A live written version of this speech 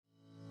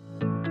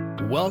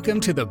Welcome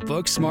to the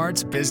Book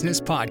Smarts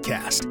Business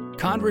Podcast.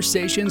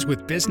 Conversations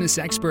with business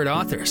expert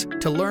authors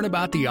to learn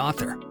about the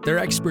author, their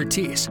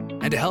expertise,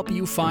 and to help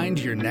you find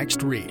your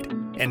next read.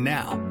 And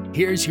now,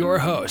 here's your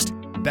host,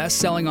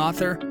 best-selling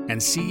author and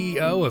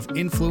CEO of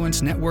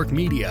Influence Network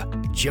Media,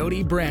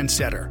 Jody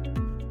Brandsetter.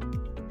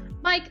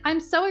 Mike, I'm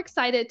so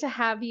excited to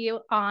have you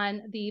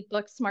on the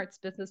Book Smarts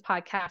Business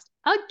Podcast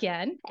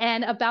again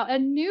and about a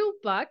new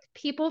book,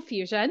 People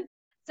Fusion.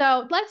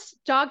 So let's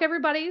jog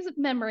everybody's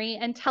memory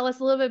and tell us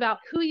a little bit about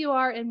who you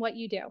are and what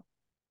you do.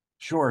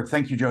 Sure.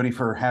 Thank you, Jody,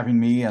 for having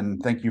me.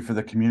 And thank you for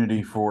the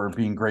community for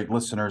being great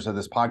listeners of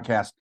this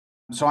podcast.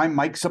 So I'm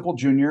Mike Sipple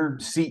Jr.,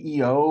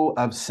 CEO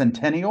of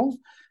Centennial,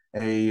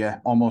 a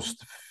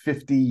almost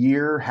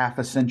 50-year, half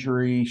a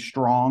century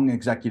strong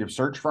executive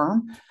search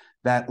firm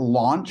that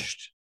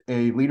launched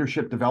a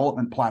leadership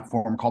development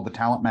platform called the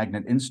Talent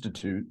Magnet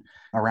Institute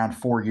around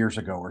 4 years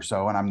ago or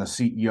so. And I'm the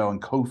CEO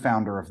and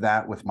co-founder of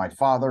that with my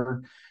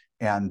father.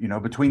 And,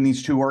 between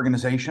these two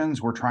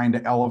organizations, we're trying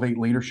to elevate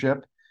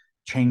leadership,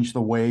 change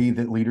the way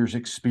that leaders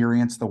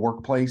experience the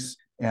workplace,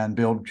 and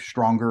build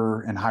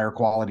stronger and higher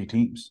quality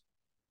teams.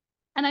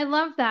 And I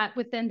love that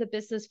within the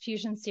Business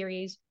Fusion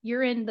series,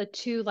 you're in the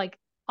two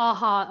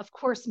of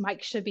course,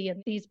 Mike should be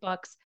in these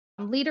books.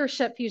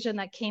 Leadership Fusion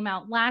that came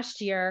out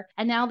last year,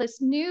 and now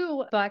this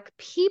new book,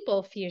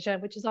 People Fusion,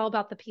 which is all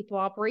about the people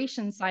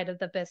operations side of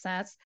the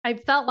business. I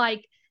felt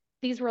like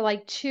these were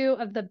two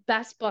of the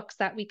best books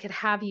that we could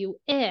have you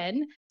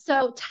in.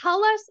 So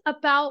tell us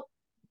about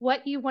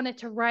what you wanted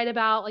to write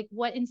about,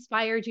 what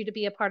inspired you to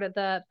be a part of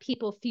the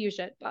People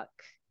Fusion book.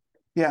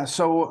 Yeah,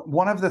 so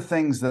one of the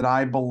things that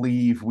I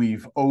believe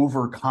we've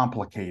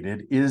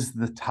overcomplicated is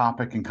the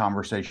topic and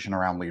conversation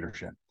around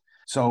leadership.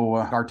 So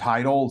our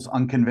titles,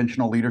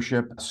 Unconventional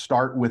Leadership,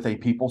 start with a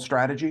people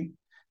strategy,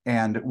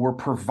 and we're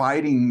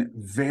providing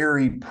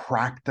very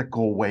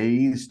practical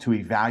ways to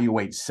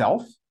evaluate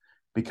self,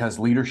 because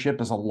leadership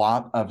is a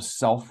lot of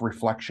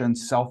self-reflection,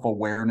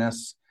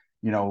 self-awareness.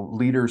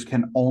 Leaders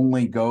can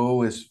only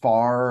go as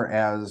far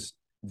as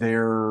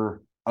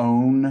their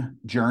own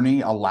journey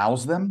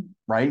allows them,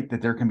 right?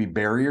 That there can be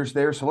barriers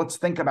there. So let's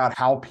think about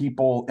how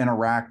people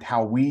interact,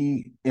 how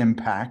we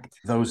impact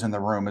those in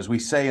the room. As we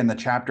say in the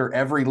chapter,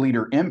 every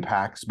leader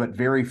impacts, but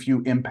very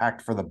few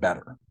impact for the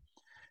better.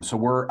 So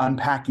we're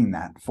unpacking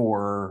that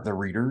for the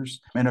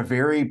readers in a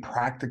very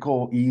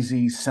practical,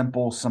 easy,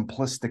 simple,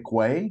 simplistic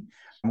way.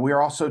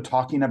 We're also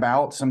talking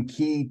about some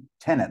key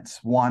tenets,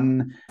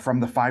 one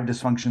from the 5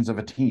 Dysfunctions of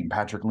a Team,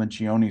 Patrick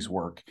Lencioni's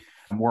work.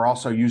 We're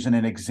also using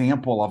an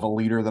example of a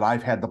leader that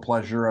I've had the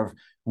pleasure of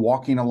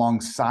walking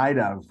alongside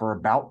of for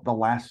about the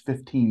last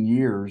 15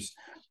 years.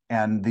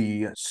 And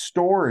the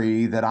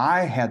story that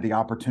I had the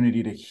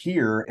opportunity to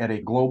hear at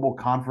a global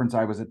conference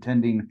I was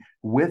attending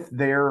with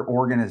their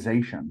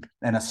organization,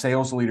 and a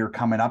sales leader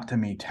coming up to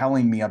me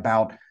telling me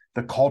about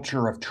the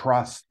culture of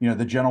trust.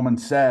 The gentleman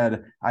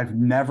said, I've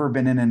never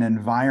been in an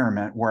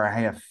environment where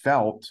I have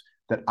felt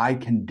that I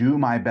can do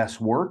my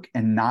best work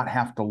and not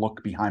have to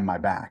look behind my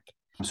back.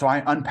 So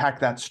I unpack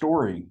that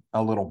story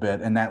a little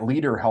bit, and that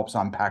leader helps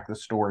unpack the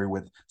story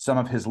with some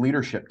of his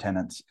leadership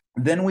tenets.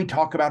 Then we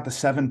talk about the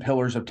 7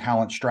 pillars of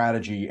talent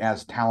strategy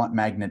as Talent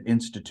Magnet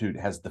Institute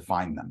has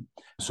defined them.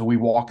 So we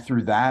walk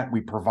through that. We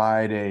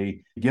provide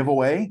a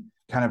giveaway,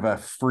 kind of a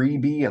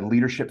freebie, a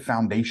leadership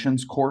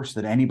foundations course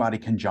that anybody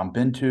can jump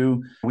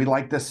into. We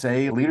like to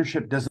say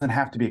leadership doesn't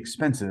have to be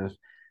expensive,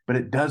 but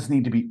it does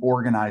need to be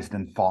organized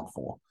and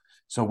thoughtful.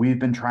 So we've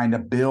been trying to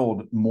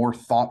build more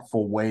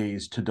thoughtful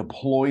ways to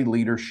deploy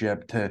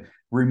leadership, to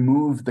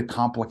remove the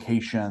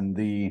complication,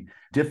 the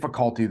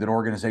difficulty that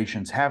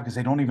organizations have because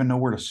they don't even know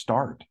where to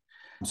start.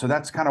 So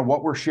that's kind of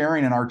what we're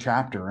sharing in our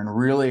chapter, and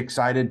really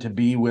excited to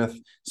be with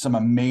some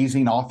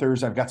amazing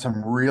authors. I've got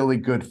some really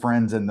good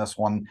friends in this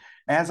one,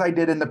 as I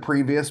did in the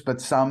previous, but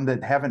some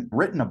that haven't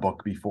written a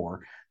book before.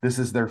 This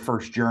is their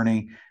first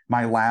journey.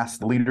 My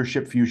last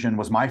Leadership Fusion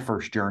was my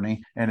first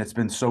journey, and it's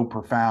been so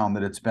profound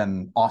that it's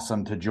been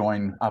awesome to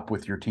join up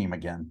with your team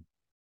again.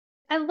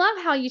 I love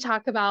how you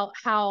talk about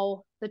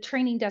how the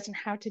training doesn't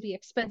have to be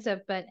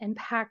expensive, but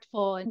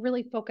impactful and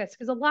really focused,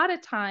 because a lot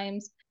of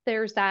times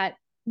there's that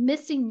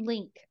missing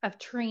link of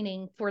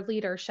training for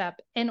leadership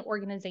in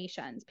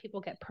organizations.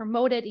 People get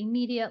promoted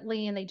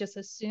immediately and they just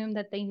assume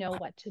that they know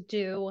what to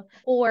do.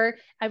 Or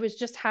I was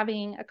just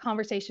having a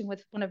conversation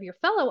with one of your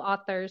fellow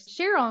authors,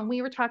 Cheryl, and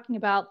we were talking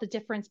about the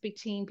difference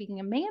between being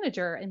a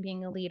manager and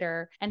being a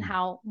leader, and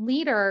how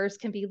leaders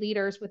can be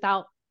leaders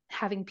without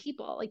having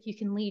people, you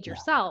can lead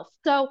yourself.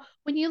 So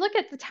when you look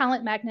at the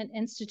Talent Magnet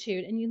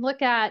Institute and you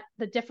look at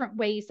the different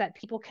ways that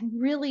people can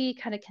really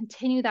kind of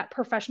continue that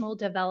professional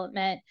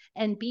development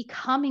and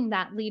becoming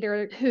that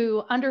leader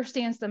who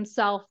understands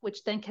themselves,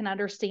 which then can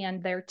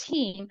understand their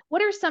team,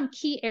 what are some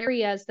key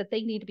areas that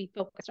they need to be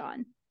focused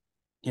on?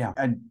 Yeah.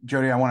 And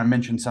Jody, I want to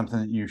mention something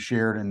that you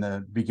shared in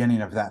the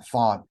beginning of that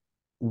thought.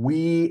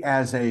 We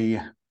as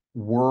a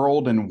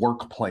world and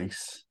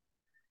workplace,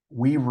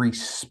 we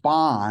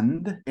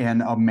respond in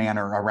a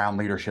manner around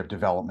leadership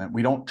development.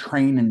 We don't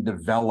train and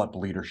develop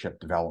leadership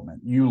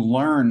development. You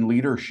learn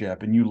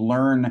leadership and you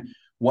learn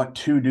what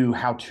to do,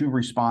 how to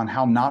respond,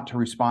 how not to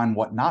respond,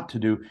 what not to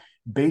do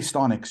based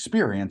on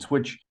experience,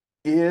 which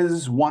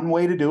is one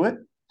way to do it.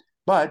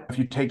 But if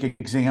you take an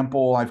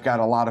example, I've got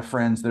a lot of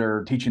friends that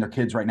are teaching their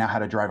kids right now how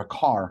to drive a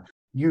car.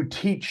 You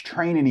teach,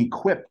 train, and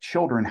equip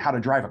children how to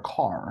drive a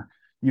car.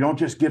 You don't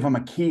just give them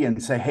a key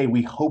and say, hey,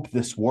 we hope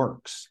this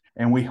works.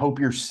 And we hope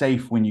you're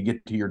safe when you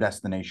get to your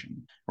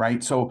destination,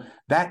 right? So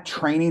that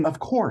training, of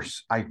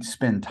course, I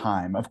spend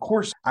time. Of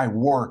course, I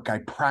work, I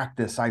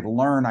practice, I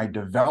learn, I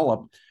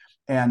develop.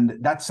 And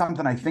that's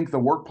something I think the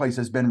workplace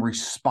has been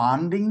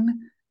responding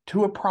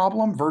to a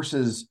problem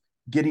versus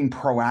getting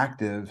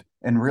proactive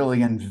and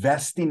really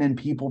investing in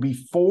people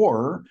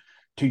before,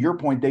 to your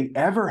point, they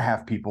ever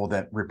have people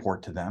that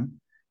report to them,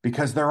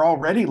 because they're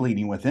already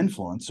leading with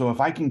influence. So if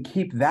I can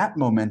keep that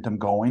momentum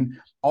going,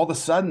 all of a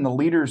sudden the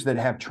leaders that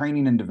have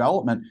training and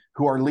development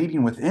who are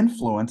leading with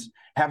influence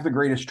have the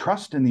greatest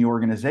trust in the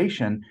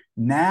organization.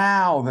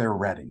 Now they're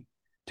ready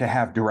to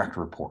have direct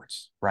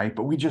reports, right?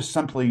 But we just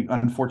simply,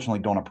 unfortunately,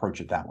 don't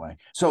approach it that way.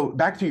 So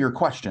back to your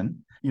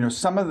question,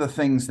 some of the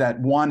things that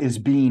one is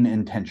being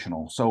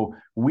intentional. So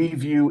we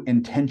view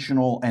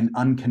intentional and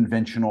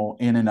unconventional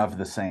in and of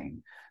the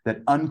same.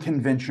 That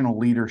unconventional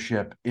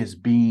leadership is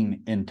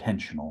being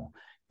intentional,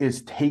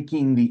 is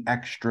taking the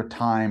extra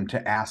time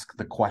to ask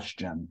the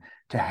question,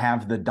 to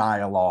have the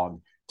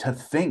dialogue, to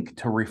think,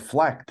 to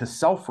reflect, to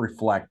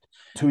self-reflect,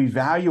 to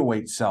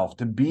evaluate self,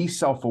 to be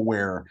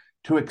self-aware,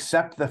 to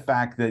accept the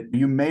fact that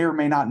you may or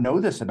may not know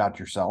this about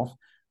yourself,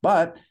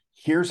 but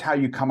here's how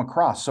you come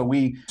across. So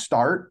we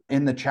start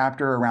in the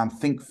chapter around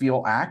think,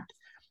 feel, act.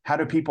 How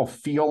do people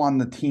feel on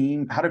the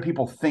team? How do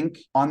people think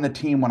on the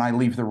team when I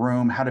leave the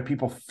room? How do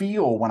people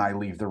feel when I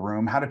leave the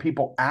room? How do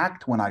people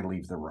act when I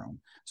leave the room?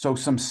 So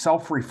some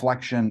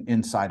self-reflection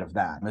inside of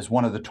that is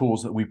one of the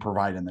tools that we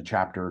provide in the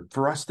chapter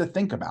for us to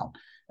think about.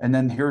 And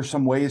then here's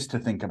some ways to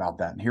think about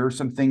that. And here are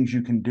some things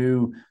you can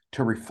do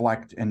to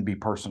reflect and be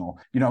personal.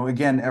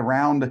 Again,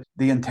 around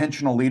the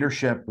intentional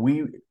leadership,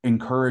 we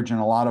encourage in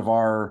a lot of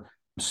our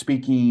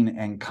speaking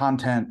and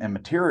content and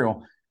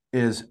material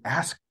is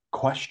ask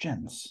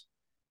questions.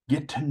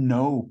 Get to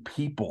know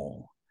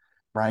people,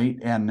 right?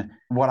 And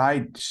what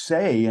I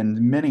say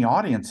in many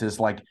audiences,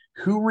 like,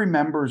 who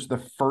remembers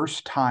the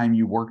first time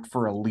you worked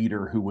for a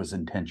leader who was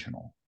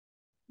intentional?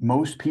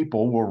 Most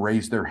people will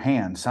raise their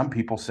hand. Some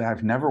people say,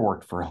 I've never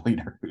worked for a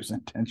leader who's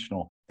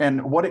intentional.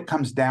 And what it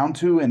comes down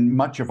to in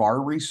much of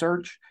our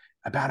research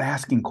about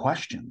asking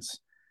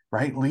questions,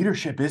 right?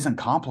 Leadership isn't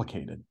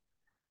complicated,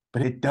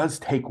 but it does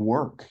take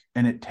work,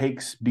 and it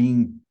takes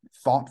being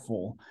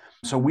thoughtful.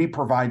 So we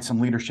provide some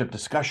leadership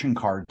discussion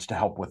cards to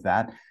help with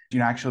that.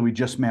 Actually, we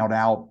just mailed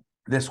out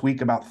this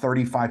week about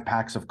 35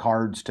 packs of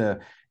cards to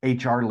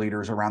HR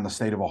leaders around the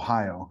state of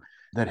Ohio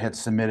that had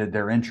submitted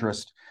their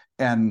interest.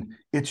 And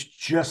it's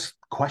just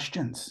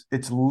questions.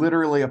 It's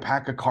literally a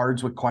pack of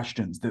cards with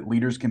questions that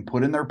leaders can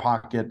put in their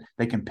pocket.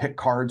 They can pick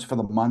cards for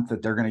the month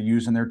that they're going to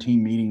use in their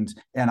team meetings.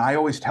 And I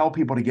always tell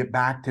people to get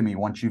back to me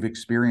once you've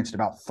experienced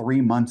about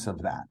 3 months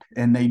of that.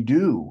 And they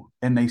do.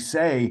 And they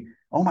say,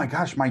 oh my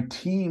gosh, my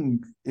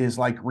team is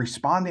like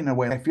responding in a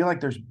way. I feel like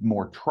there's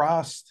more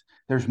trust,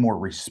 there's more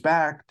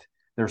respect,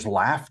 there's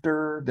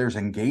laughter, there's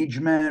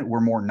engagement. We're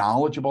more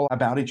knowledgeable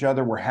about each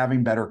other. We're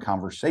having better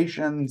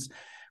conversations.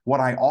 What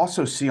I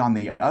also see on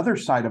the other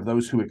side of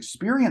those who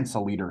experience a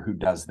leader who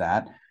does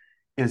that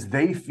is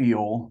they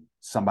feel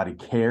somebody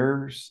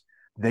cares.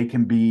 They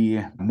can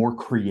be more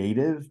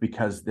creative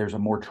because there's a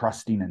more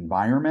trusting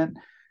environment.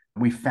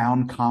 We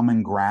found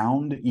common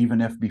ground,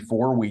 even if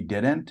before we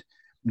didn't.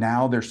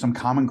 Now there's some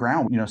common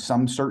ground,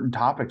 some certain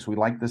topics. We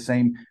like the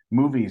same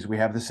movies. We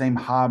have the same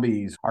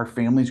hobbies. Our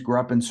families grew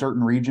up in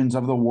certain regions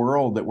of the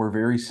world that were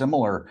very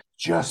similar.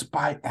 Just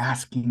by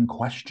asking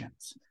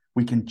questions,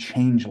 we can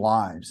change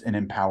lives and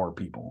empower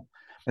people.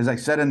 As I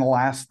said in the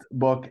last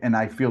book, and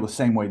I feel the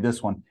same way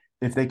this one,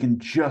 if they can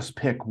just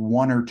pick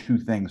 1 or 2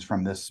 things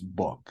from this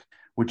book,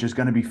 which is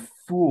going to be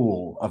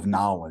full of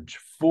knowledge,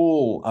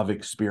 full of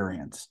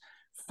experience,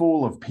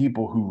 full of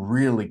people who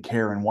really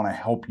care and want to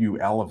help you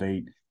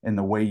elevate in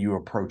the way you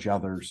approach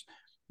others,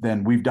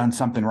 then we've done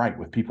something right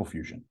with People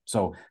Fusion.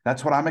 So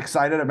that's what I'm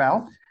excited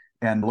about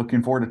and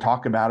looking forward to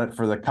talk about it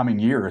for the coming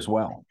year as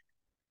well.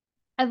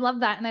 I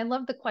love that. And I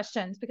love the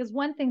questions, because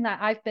one thing that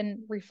I've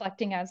been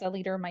reflecting as a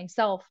leader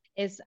myself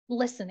is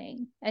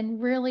listening and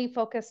really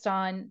focused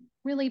on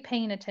really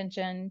paying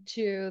attention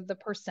to the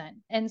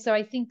person. And so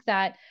I think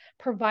that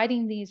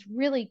providing these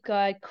really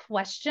good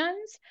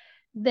questions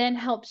then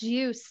helps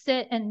you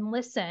sit and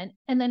listen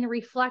and then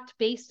reflect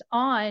based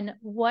on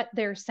what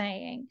they're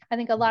saying. I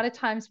think a lot of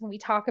times when we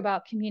talk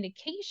about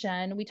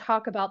communication, we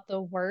talk about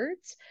the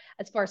words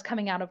as far as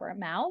coming out of our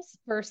mouths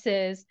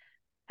versus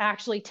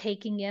actually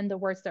taking in the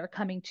words that are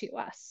coming to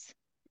us.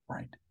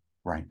 Right.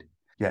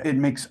 Yeah, it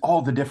makes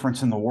all the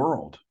difference in the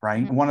world,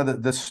 right? Mm-hmm. One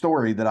of the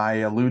story that I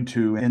allude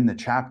to in the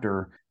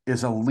chapter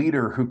is a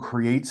leader who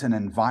creates an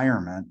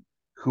environment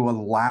who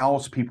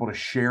allows people to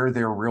share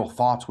their real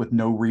thoughts with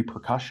no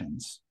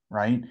repercussions,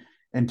 right?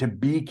 and to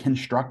be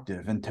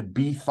constructive and to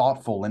be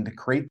thoughtful and to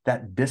create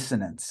that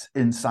dissonance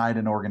inside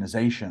an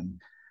organization.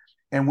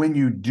 And when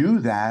you do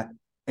that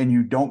and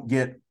you don't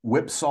get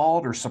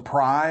whipsawed or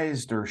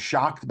surprised or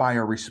shocked by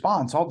a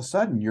response, all of a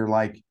sudden you're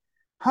like,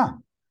 huh.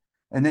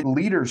 And then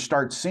leaders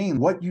start seeing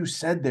what you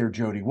said there,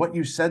 Jody, what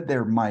you said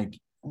there, Mike,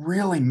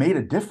 really made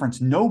a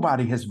difference.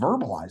 Nobody has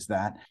verbalized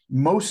that.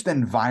 Most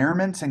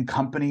environments and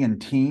company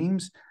and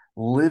teams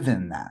live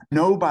in that.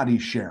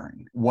 Nobody's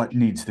sharing what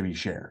needs to be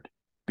shared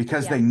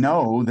because they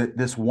know that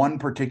this one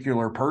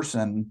particular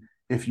person,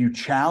 if you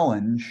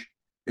challenge,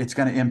 it's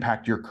going to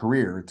impact your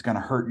career. It's going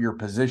to hurt your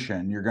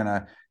position. You're going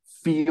to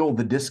feel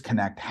the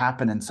disconnect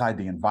happen inside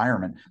the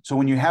environment. So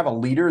when you have a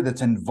leader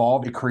that's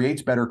involved, it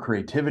creates better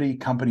creativity.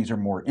 Companies are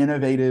more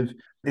innovative.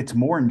 It's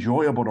more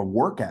enjoyable to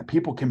work at.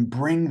 People can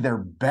bring their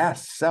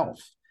best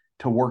self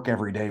to work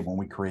every day when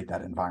we create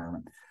that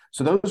environment.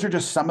 So those are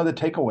just some of the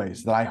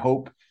takeaways that I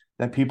hope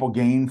that people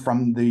gain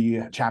from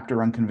the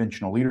chapter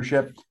Unconventional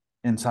Leadership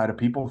inside of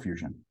People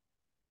Fusion.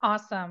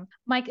 Awesome.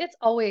 Mike, it's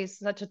always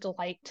such a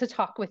delight to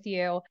talk with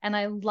you. And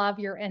I love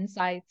your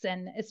insights,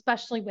 and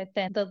especially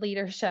within the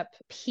leadership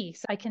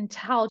piece. I can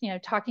tell,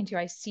 talking to you,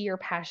 I see your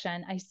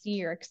passion. I see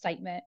your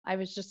excitement. I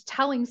was just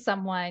telling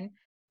someone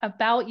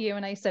about you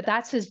and I said,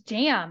 that's his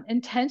jam.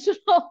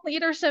 Intentional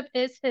leadership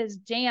is his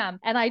jam.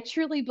 And I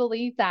truly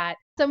believe that.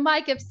 So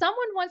Mike, if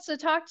someone wants to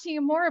talk to you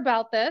more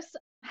about this,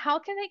 how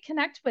can they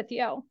connect with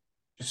you?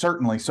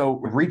 Certainly. So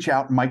reach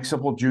out, Mike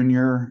Sipple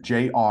Jr.,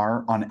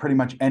 JR, on pretty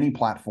much any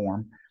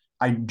platform.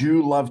 I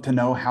do love to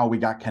know how we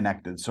got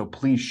connected. So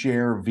please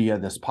share via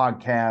this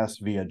podcast,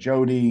 via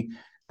Jody.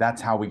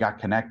 That's how we got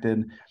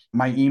connected.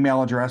 My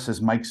email address is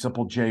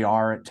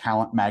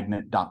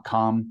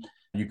mikesippleJR@talentmagnet.com.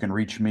 You can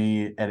reach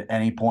me at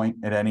any point,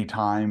 at any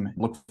time.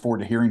 Look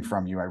forward to hearing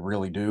from you. I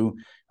really do.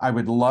 I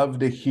would love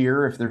to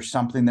hear if there's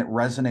something that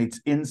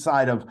resonates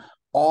inside of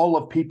all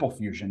of People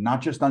Fusion,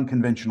 not just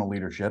Unconventional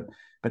Leadership,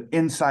 but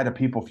inside of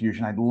People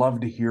Fusion. I'd love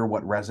to hear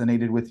what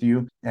resonated with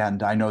you.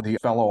 And I know the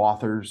fellow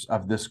authors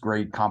of this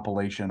great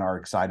compilation are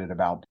excited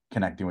about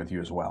connecting with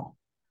you as well.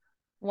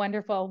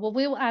 Wonderful. Well,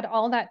 we will add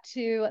all that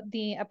to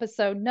the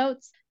episode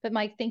notes. But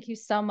Mike, thank you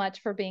so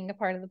much for being a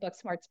part of the Book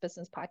Smarts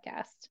Business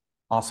Podcast.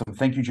 Awesome.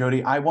 Thank you,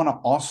 Jody. I want to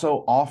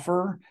also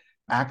offer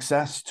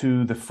access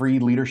to the free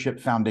Leadership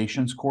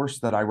Foundations course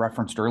that I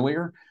referenced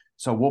earlier.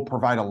 So we'll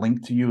provide a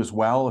link to you as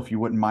well, if you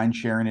wouldn't mind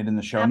sharing it in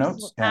the show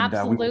notes. And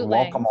we would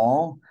welcome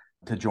all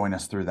to join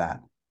us through that.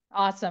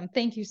 Awesome.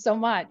 Thank you so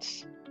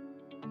much.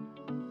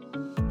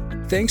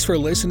 Thanks for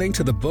listening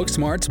to the Book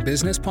Smarts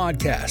Business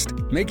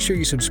Podcast. Make sure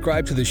you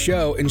subscribe to the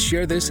show and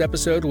share this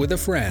episode with a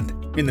friend.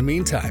 In the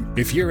meantime,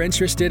 if you're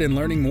interested in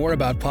learning more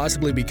about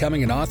possibly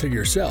becoming an author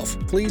yourself,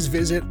 please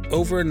visit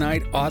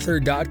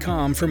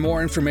overnightauthor.com for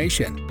more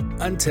information.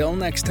 Until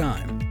next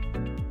time.